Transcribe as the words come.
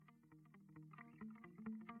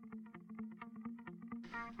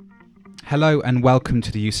Hello and welcome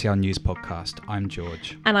to the UCL News Podcast. I'm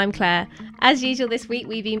George. And I'm Claire. As usual this week,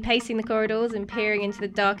 we've been pacing the corridors and peering into the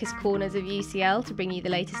darkest corners of UCL to bring you the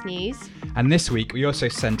latest news. And this week, we also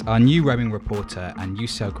sent our new roaming reporter and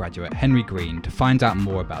UCL graduate, Henry Green, to find out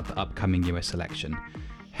more about the upcoming US election.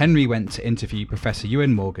 Henry went to interview Professor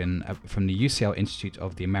Ewan Morgan from the UCL Institute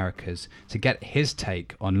of the Americas to get his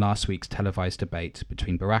take on last week's televised debate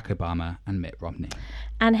between Barack Obama and Mitt Romney.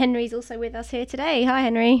 And Henry's also with us here today. Hi,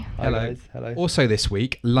 Henry. Hello. Hi guys. Hello. Also this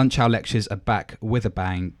week, Lunch Hour Lectures are back with a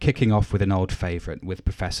bang, kicking off with an old favourite with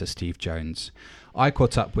Professor Steve Jones. I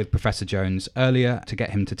caught up with Professor Jones earlier to get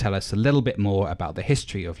him to tell us a little bit more about the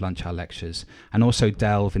history of Lunch Hour Lectures and also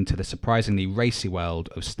delve into the surprisingly racy world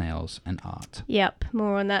of snails and art. Yep,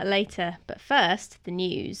 more on that later. But first, the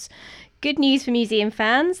news. Good news for museum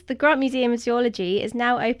fans. The Grant Museum of Zoology is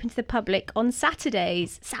now open to the public on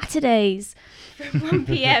Saturdays. From 1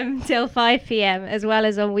 p.m. till 5 p.m, as well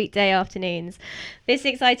as on weekday afternoons. This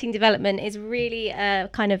exciting development is really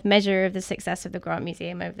a kind of measure of the success of the Grant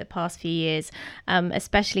Museum over the past few years,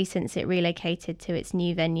 especially since it relocated to its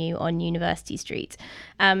new venue on University Street.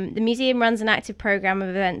 The museum runs an active programme of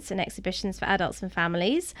events and exhibitions for adults and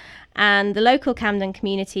families, and the local Camden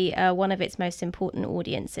community are one of its most important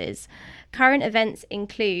audiences. Current events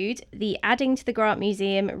include the Adding to the Grant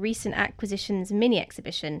Museum Recent Acquisitions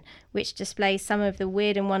mini-exhibition, which displays some of the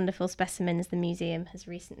weird and wonderful specimens the museum has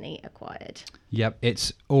recently acquired. Yep,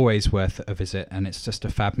 it's always worth a visit, and it's just a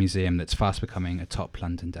fab museum that's fast becoming a top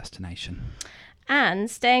London destination.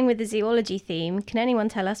 And staying with the zoology theme, can anyone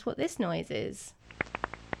tell us what this noise is?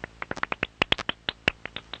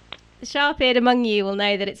 The sharp-eared among you will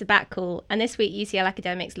know that it's a bat call, and this week UCL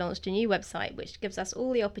Academics launched a new website which gives us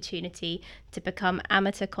all the opportunity to become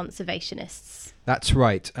amateur conservationists. That's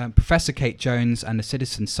right. Professor Kate Jones and the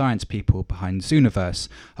citizen science people behind Zooniverse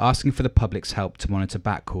are asking for the public's help to monitor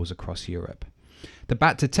bat calls across Europe. The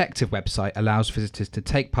Bat Detective website allows visitors to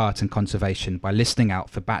take part in conservation by listening out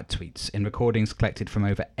for bat tweets in recordings collected from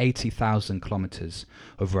over 80,000 kilometres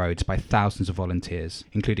of roads by thousands of volunteers,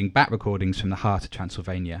 including bat recordings from the heart of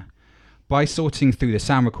Transylvania. By sorting through the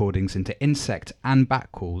sound recordings into insect and bat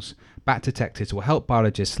calls, bat detectives will help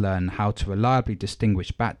biologists learn how to reliably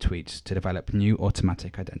distinguish bat tweets to develop new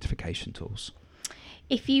automatic identification tools.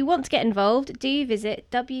 If you want to get involved, do visit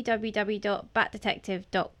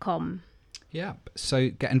www.batdetective.com. Yeah, so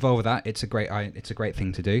get involved with that. It's a great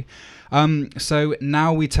thing to do. So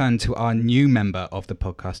now we turn to our new member of the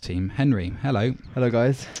podcast team, Henry. Hello. Hello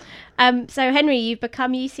guys. So Henry, you've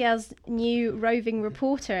become UCL's new roving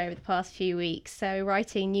reporter over the past few weeks, so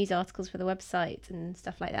writing news articles for the website and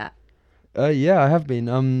stuff like that. Yeah, I have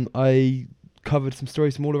been. I covered some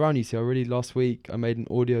stories from all around UCL. Really, last week I made an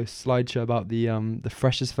audio slideshow about the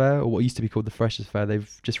Freshers Fair, or what used to be called the Freshers Fair.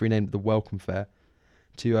 They've just renamed it the Welcome Fair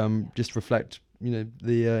to just reflect,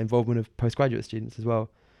 the involvement of postgraduate students as well.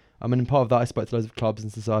 And in part of that, I spoke to loads of clubs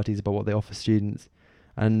and societies about what they offer students,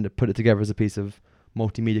 and put it together as a piece of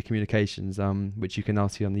multimedia communications, which you can now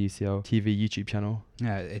see on the UCL TV YouTube channel.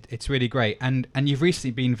 Yeah, it's really great. And you've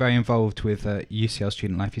recently been very involved with UCL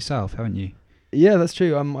student life yourself, haven't you? Yeah, that's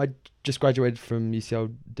true. I just graduated from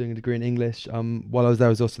UCL doing a degree in English. While I was there, I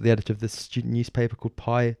was also the editor of this student newspaper called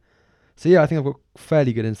Pi. So yeah, I think I've got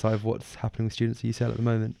fairly good insight of what's happening with students at UCL at the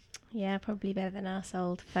moment. Yeah, probably better than us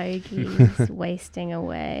old fogies wasting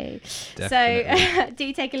away. Definitely. So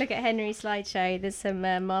do take a look at Henry's slideshow. There's some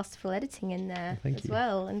masterful editing in there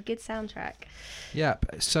well, and good soundtrack. Yep,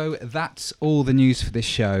 so that's all the news for this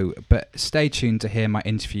show, but stay tuned to hear my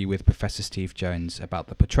interview with Professor Steve Jones about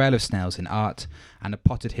the portrayal of snails in art and a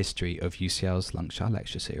potted history of UCL's Lunch Hour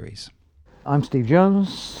Lecture series. I'm Steve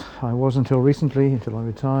Jones. I was until recently, until I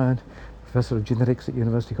retired, Professor of Genetics at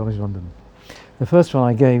University College London. The first one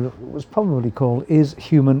I gave was probably called Is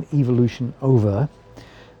Human Evolution Over?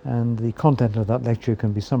 And the content of that lecture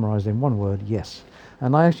can be summarised in one word, yes.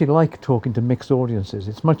 And I actually like talking to mixed audiences.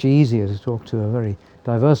 It's much easier to talk to a very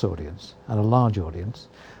diverse audience and a large audience,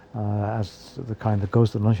 as the kind that goes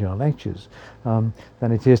to the Lunch Hour Lectures, than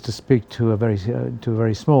it is to speak to a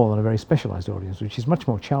very small and a very specialised audience, which is much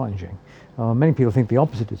more challenging. Many people think the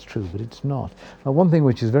opposite is true, but it's not. One thing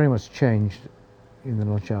which has very much changed in the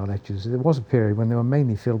Lunch Hour Lectures, there was a period when they were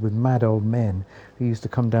mainly filled with mad old men who used to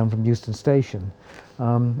come down from Euston Station.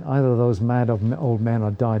 Either those mad old men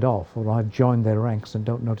are died off, or I've joined their ranks and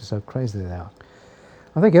don't notice how crazy they are.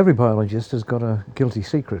 I think every biologist has got a guilty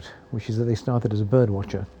secret, which is that they started as a bird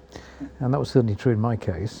watcher. And that was certainly true in my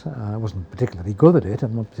case. I wasn't particularly good at it.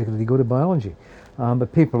 I'm not particularly good at biology.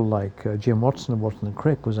 But people like Jim Watson of Watson and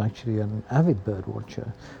Crick was actually an avid bird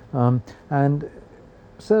watcher. And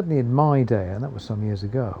certainly in my day, and that was some years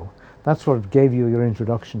ago, that sort of gave you your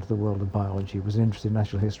introduction to the world of biology, was an interest in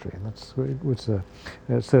natural history, and that's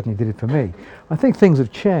it certainly did it for me. I think things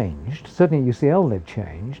have changed. Certainly at UCL they've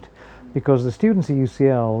changed, because the students at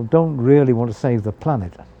UCL don't really want to save the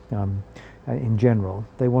planet in general.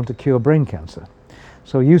 They want to cure brain cancer.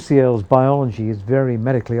 So UCL's biology is very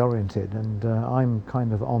medically oriented, and I'm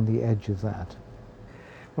kind of on the edge of that.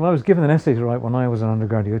 Well, I was given an essay to write when I was an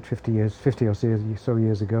undergraduate 50 or so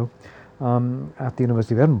years ago at the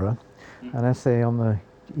University of Edinburgh, an essay on the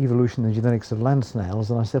evolution and genetics of land snails,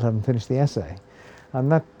 and I still haven't finished the essay.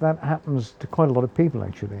 And that happens to quite a lot of people,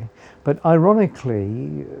 actually. But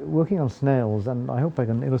ironically, working on snails, and I hope I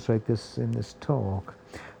can illustrate this in this talk,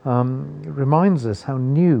 reminds us how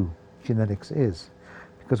new genetics is.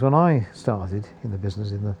 Because when I started in the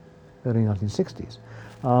business in the early 1960s,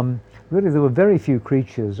 really there were very few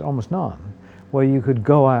creatures, almost none, where you could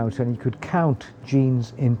go out and you could count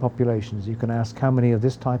genes in populations. You can ask how many of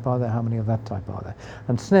this type are there, how many of that type are there.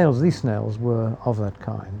 And these snails were of that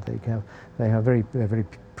kind. They're very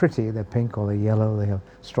pretty, they're pink or they're yellow, they have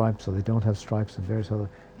stripes or they don't have stripes, and various other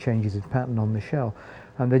changes in pattern on the shell.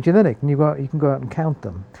 And they're genetic, and you can go out and count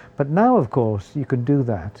them. But now, of course, you can do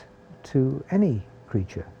that to any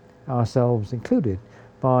creature, ourselves included,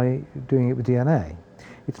 by doing it with DNA.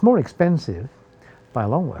 It's more expensive by a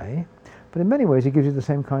long way, but in many ways it gives you the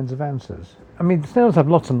same kinds of answers. I mean, snails have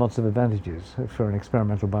lots and lots of advantages for an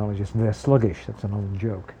experimental biologist. They're sluggish, that's an old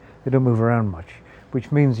joke. They don't move around much, which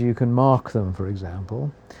means you can mark them, for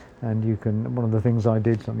example, and one of the things I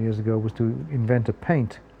did some years ago was to invent a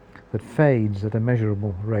paint that fades at a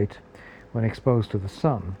measurable rate when exposed to the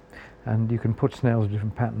sun. And you can put snails of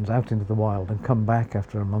different patterns out into the wild and come back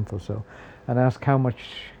after a month or so and ask how much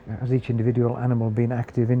has each individual animal been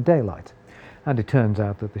active in daylight. And it turns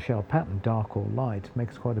out that the shell pattern, dark or light,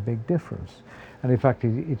 makes quite a big difference. And in fact,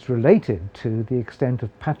 it's related to the extent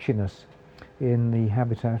of patchiness in the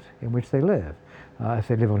habitat in which they live. If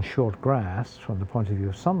they live on short grass, from the point of view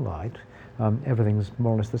of sunlight, everything's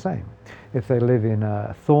more or less the same. If they live in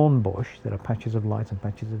a thorn bush, there are patches of light and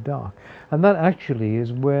patches of dark. And that actually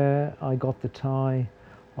is where I got the tie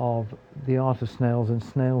of the art of snails and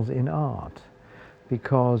snails in art,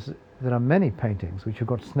 because there are many paintings which have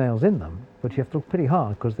got snails in them, but you have to look pretty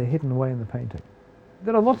hard because they're hidden away in the painting.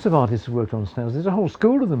 There are lots of artists who worked on snails. There's a whole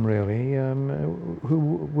school of them, really,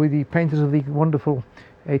 who were the painters of the wonderful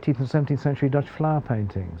 18th and 17th century Dutch flower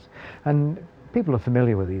paintings. And people are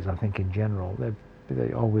familiar with these, I think, in general.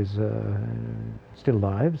 They're always still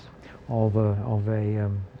lives of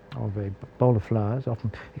a bowl of flowers,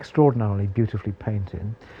 often extraordinarily beautifully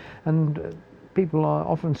painted. And people are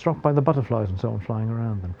often struck by the butterflies and so on flying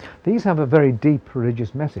around them. These have a very deep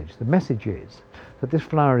religious message. The message is that this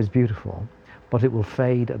flower is beautiful, but it will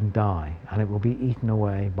fade and die, and it will be eaten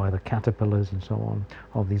away by the caterpillars and so on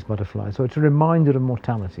of these butterflies. So it's a reminder of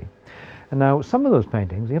mortality. And now some of those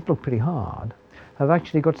paintings, you have to look pretty hard, have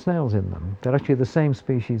actually got snails in them. They're actually the same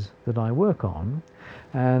species that I work on,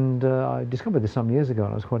 and I discovered this some years ago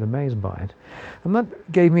and I was quite amazed by it. And that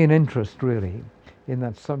gave me an interest, really, in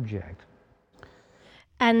that subject.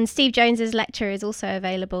 And Steve Jones's lecture is also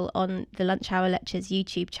available on the Lunch Hour Lectures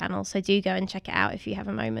YouTube channel, so do go and check it out if you have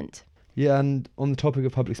a moment. Yeah, and on the topic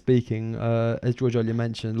of public speaking, as George earlier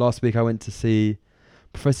mentioned, last week I went to see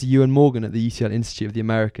Professor Ewan Morgan at the UCL Institute of the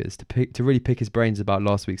Americas to really pick his brains about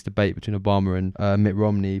last week's debate between Obama and Mitt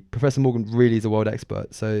Romney. Professor Morgan really is a world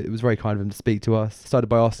expert, so it was very kind of him to speak to us. Started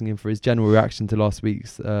by asking him for his general reaction to last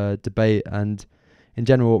week's debate and in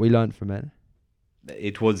general what we learned from it.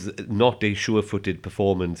 It was not a sure-footed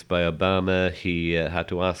performance by Obama. He had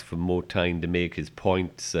to ask for more time to make his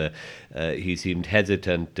points. He seemed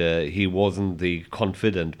hesitant. He wasn't the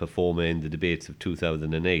confident performer in the debates of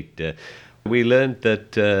 2008. We learned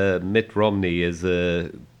that Mitt Romney is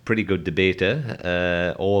a pretty good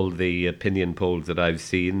debater. All the opinion polls that I've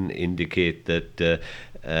seen indicate that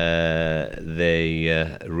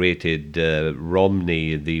they rated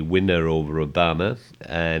Romney the winner over Obama,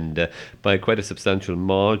 and by quite a substantial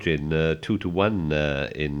margin,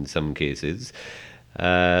 2-1 in some cases.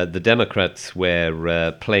 The Democrats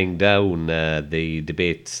were playing down the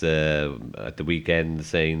debates at the weekend,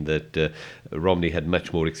 saying that Romney had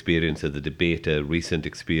much more experience as a debater, recent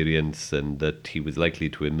experience, and that he was likely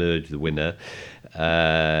to emerge the winner.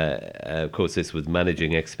 Of course, this was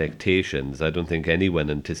managing expectations. I don't think anyone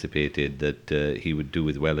anticipated that he would do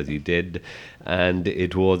as well as he did, and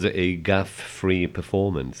it was a gaffe-free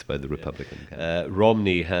performance by the Republican.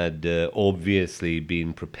 Romney had obviously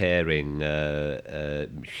been preparing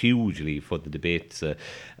hugely for the debates,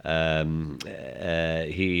 Many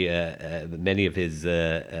of his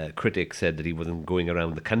critics said that he wasn't going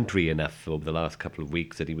around the country enough over the last couple of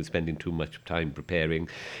weeks, that he was spending too much time preparing.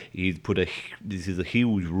 This is a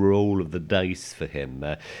huge roll of the dice for him.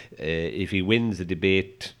 If he wins the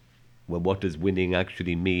debate, well, what does winning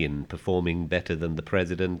actually mean? Performing better than the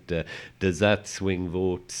president? Does that swing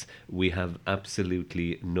votes? We have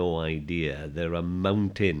absolutely no idea. There are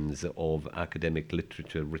mountains of academic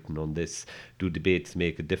literature written on this. Do debates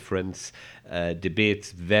make a difference?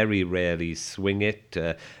 Debates very rarely swing it.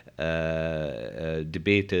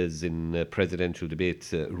 Debaters in presidential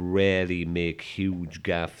debates rarely make huge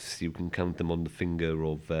gaffes. You can count them on the finger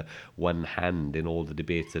of one hand in all the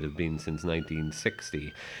debates that have been since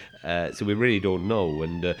 1960. So we really don't know.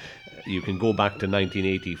 And you can go back to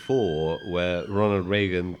 1984, where Ronald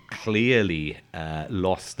Reagan clearly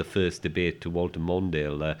lost the first debate to Walter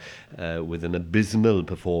Mondale with an abysmal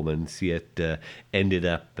performance, yet ended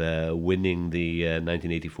up winning the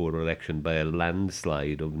 1984 election by a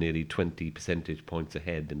landslide of nearly 20 percentage points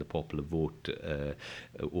ahead in the popular vote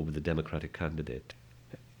over the Democratic candidate.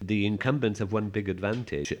 The incumbents have one big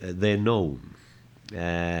advantage. They're known.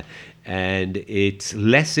 And it's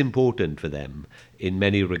less important for them in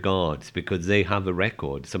many regards because they have a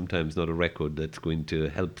record, sometimes not a record that's going to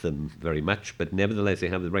help them very much, but nevertheless they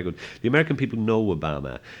have the record. The American people know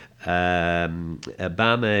Obama.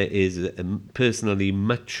 Obama is personally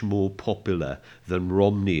much more popular than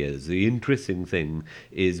Romney is. The interesting thing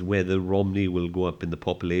is whether Romney will go up in the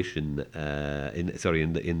population,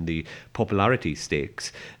 in the popularity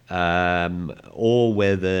stakes, or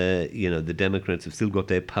whether the Democrats have still got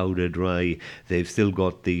their powder dry. They've still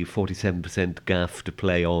got the 47% gaff to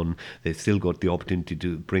play on. They've still got the opportunity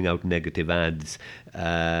to bring out negative ads.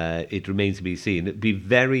 It remains to be seen. It'd be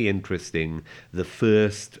very interesting, the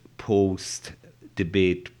first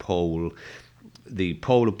post-debate poll. The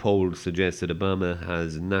poll of polls suggests that Obama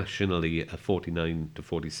has nationally a 49 to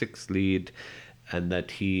 46 lead, and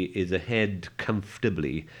that he is ahead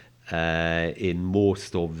comfortably in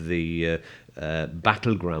most of the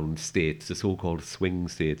battleground states, the so-called swing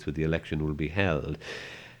states where the election will be held.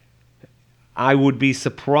 I would be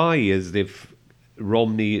surprised if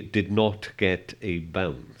Romney did not get a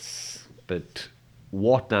bounce, but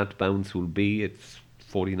what that bounce will be, it's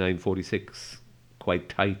 49, 46, quite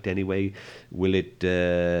tight anyway. Will it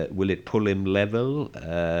pull him level?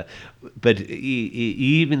 But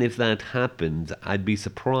even if that happens, I'd be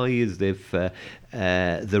surprised if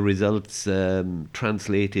the results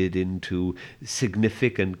translated into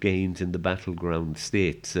significant gains in the battleground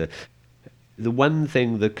states. The one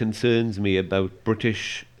thing that concerns me about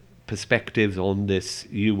British perspectives on this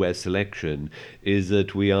US election is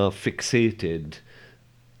that we are fixated,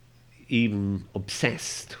 even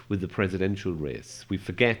obsessed with the presidential race. We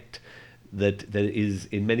forget that there is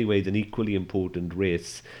in many ways an equally important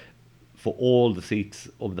race for all the seats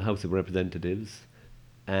of the House of Representatives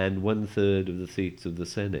and 1/3 of the seats of the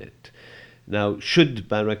Senate. Now, should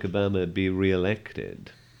Barack Obama be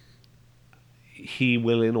re-elected, he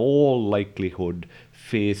will in all likelihood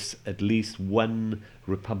face at least one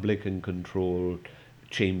Republican-controlled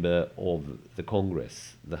chamber of the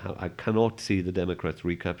Congress. I cannot see the Democrats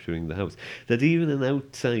recapturing the House. There's even an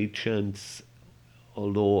outside chance,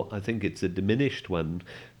 although I think it's a diminished one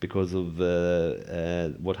because of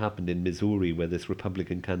what happened in Missouri, where this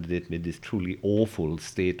Republican candidate made this truly awful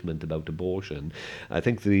statement about abortion. I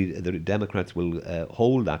think the Democrats will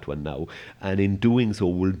hold that one now, and in doing so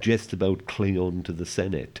will just about cling on to the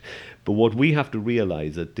Senate. But what we have to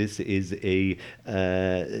realize that this is a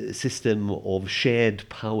system of shared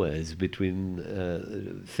powers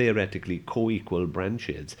between theoretically co-equal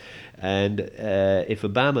branches. And if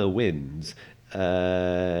Obama wins,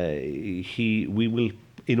 we will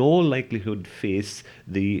in all likelihood face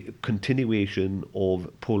the continuation of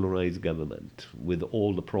polarized government with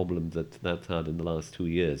all the problems that's had in the last 2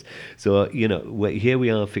 years. So, here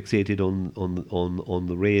we are fixated on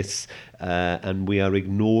the race, and we are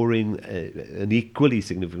ignoring an equally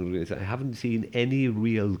significant race. I haven't seen any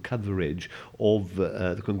real coverage of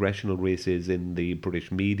the congressional races in the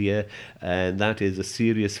British media, and that is a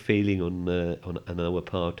serious failing on our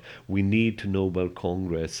part. We need to know about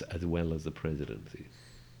Congress as well as the presidency.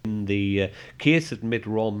 In the case that Mitt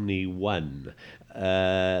Romney won,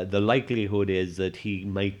 the likelihood is that he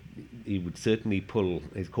might he would certainly pull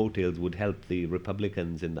his coattails, would help the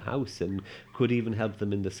Republicans in the House and could even help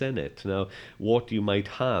them in the Senate. Now, what you might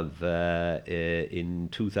have in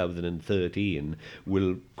 2013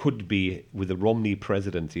 could be with a Romney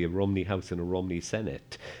presidency, a Romney House and a Romney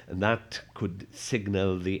Senate, and that could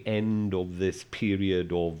signal the end of this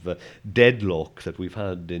period of deadlock that we've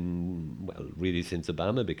had really since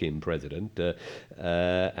Obama became president,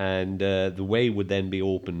 and the way would then be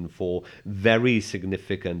open for very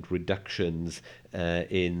significant reductions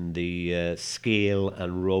in the scale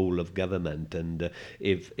and role of government. And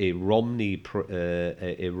if a Romney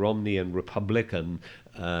and Republican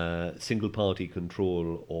single party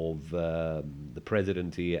control of the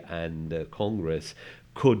presidency and Congress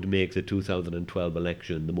could make the 2012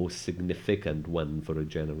 election the most significant one for a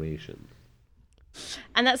generation.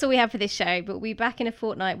 And that's all we have for this show, but we'll be back in a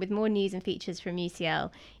fortnight with more news and features from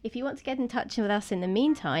UCL. If you want to get in touch with us in the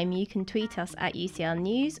meantime, you can tweet us at UCL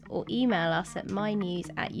News or email us at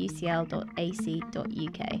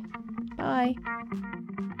mynews@ucl.ac.uk. Bye.